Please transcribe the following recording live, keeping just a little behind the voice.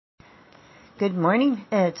Good morning.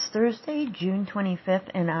 It's Thursday, June 25th,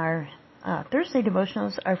 and our Thursday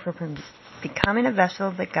devotionals are for becoming a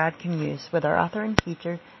vessel that God can use with our author and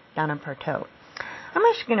teacher, Donna Partow. I'm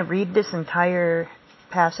actually going to read this entire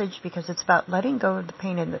passage because it's about letting go of the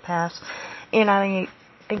pain in the past, and I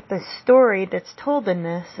think the story that's told in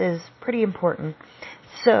this is pretty important.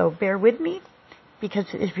 So bear with me, because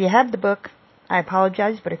if you have the book, I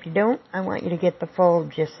apologize, but if you don't, I want you to get the full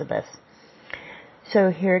gist of this. So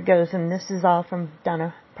here it goes, and this is all from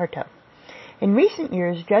Donna Partow. In recent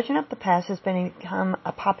years, dredging up the past has become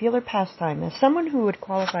a popular pastime. As someone who would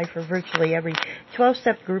qualify for virtually every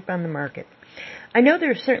 12-step group on the market, I know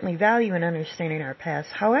there is certainly value in understanding our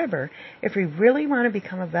past. However, if we really want to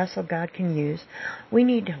become a vessel God can use, we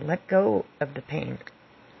need to let go of the pain.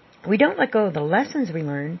 We don't let go of the lessons we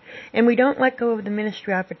learn, and we don't let go of the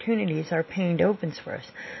ministry opportunities our pain opens for us,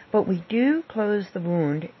 but we do close the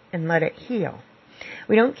wound and let it heal.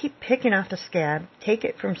 We don't keep picking off the scab. Take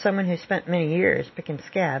it from someone who spent many years picking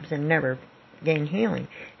scabs and never gained healing.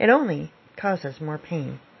 It only causes more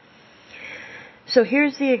pain. So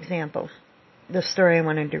here's the example, the story I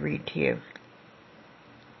wanted to read to you.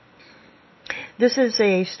 This is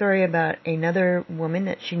a story about another woman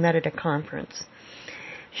that she met at a conference.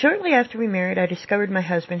 Shortly after we married, I discovered my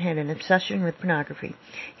husband had an obsession with pornography.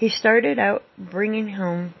 He started out bringing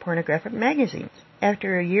home pornographic magazines.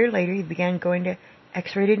 After a year later, he began going to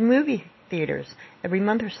X-rated movie theaters every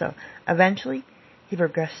month or so. Eventually, he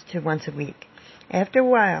progressed to once a week. After a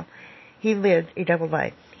while, he lived a double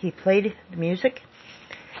life. He played the music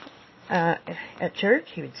at church.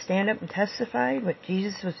 He would stand up and testify what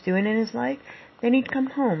Jesus was doing in his life. Then he'd come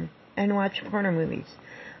home and watch porno movies.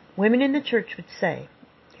 Women in the church would say,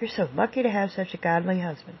 "You're so lucky to have such a godly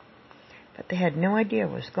husband." But they had no idea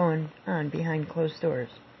what was going on behind closed doors.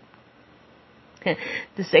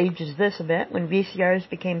 This ages this a bit. When VCRs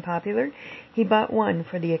became popular, he bought one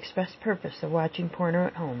for the express purpose of watching porno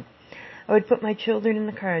at home. I would put my children in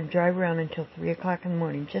the car and drive around until 3 o'clock in the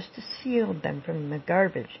morning just to shield them from the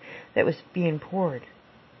garbage that was being poured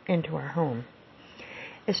into our home.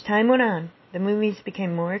 As time went on, the movies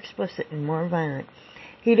became more explicit and more violent.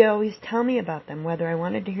 He'd always tell me about them, whether I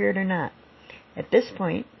wanted to hear it or not. At this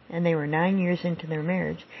point, and they were 9 years into their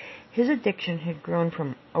marriage, his addiction had grown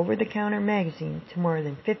from over-the-counter magazines to more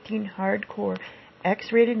than 15 hardcore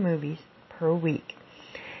X-rated movies per week.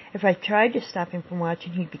 If I tried to stop him from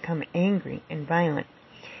watching, he'd become angry and violent.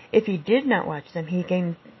 If he did not watch them, he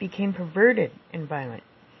became perverted and violent.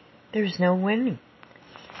 There was no winning.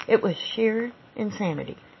 It was sheer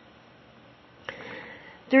insanity.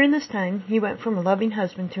 During this time, he went from a loving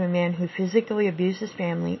husband to a man who physically abused his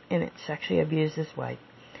family and sexually abused his wife.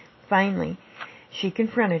 Finally, she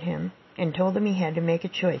confronted him and told him he had to make a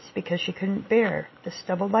choice because she couldn't bear this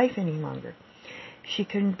double life any longer. She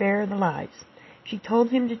couldn't bear the lies. She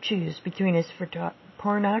told him to choose between his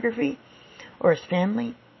pornography or his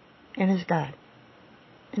family and his God.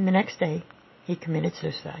 And the next day, he committed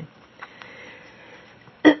suicide.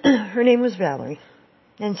 Her name was Valerie.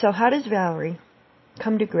 And so how does Valerie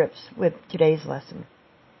come to grips with today's lesson?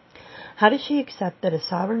 How does she accept that a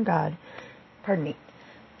sovereign God,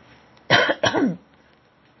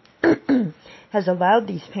 has allowed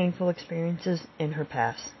these painful experiences in her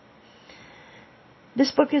past?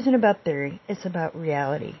 This book isn't about theory, it's about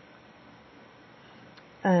reality.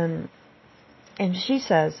 And she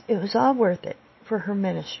says it was all worth it for her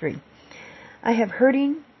ministry. I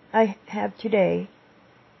have today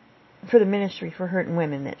for the ministry for hurting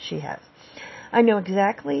women that she has. I know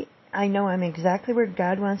I'm exactly where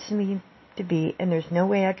God wants me to be, and there's no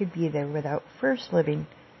way I could be there without first living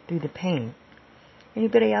through the pain.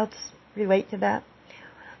 Anybody else relate to that?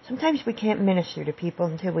 Sometimes we can't minister to people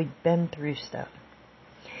until we've been through stuff.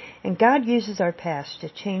 And God uses our past to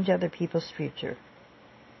change other people's future.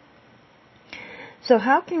 So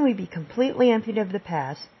how can we be completely emptied of the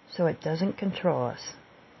past so it doesn't control us?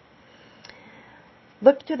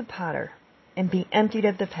 Look to the potter and be emptied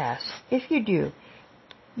of the past. If you do,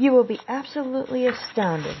 you will be absolutely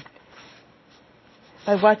astounded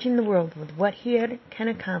by watching the world with what he can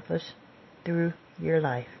accomplish through your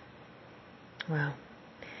life. Wow.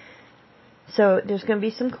 So there's going to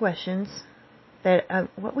be some questions that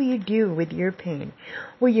what will you do with your pain?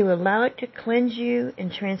 Will you allow it to cleanse you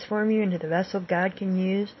and transform you into the vessel God can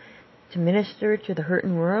use to minister to the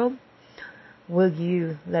hurting world? Will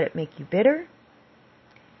you let it make you bitter?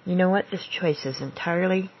 You know what? This choice is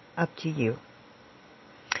entirely up to you.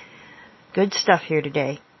 Good stuff here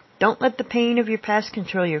today. Don't let the pain of your past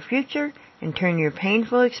control your future, and turn your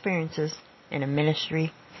painful experiences into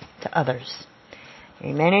ministry to others.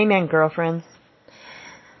 Amen, amen, girlfriends.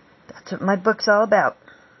 That's what my book's all about.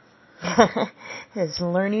 is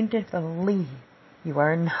learning to believe you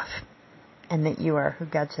are enough and that you are who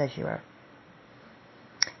God says you are.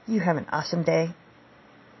 You have an awesome day,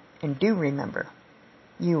 and do remember,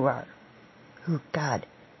 you are who God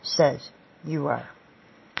says you are.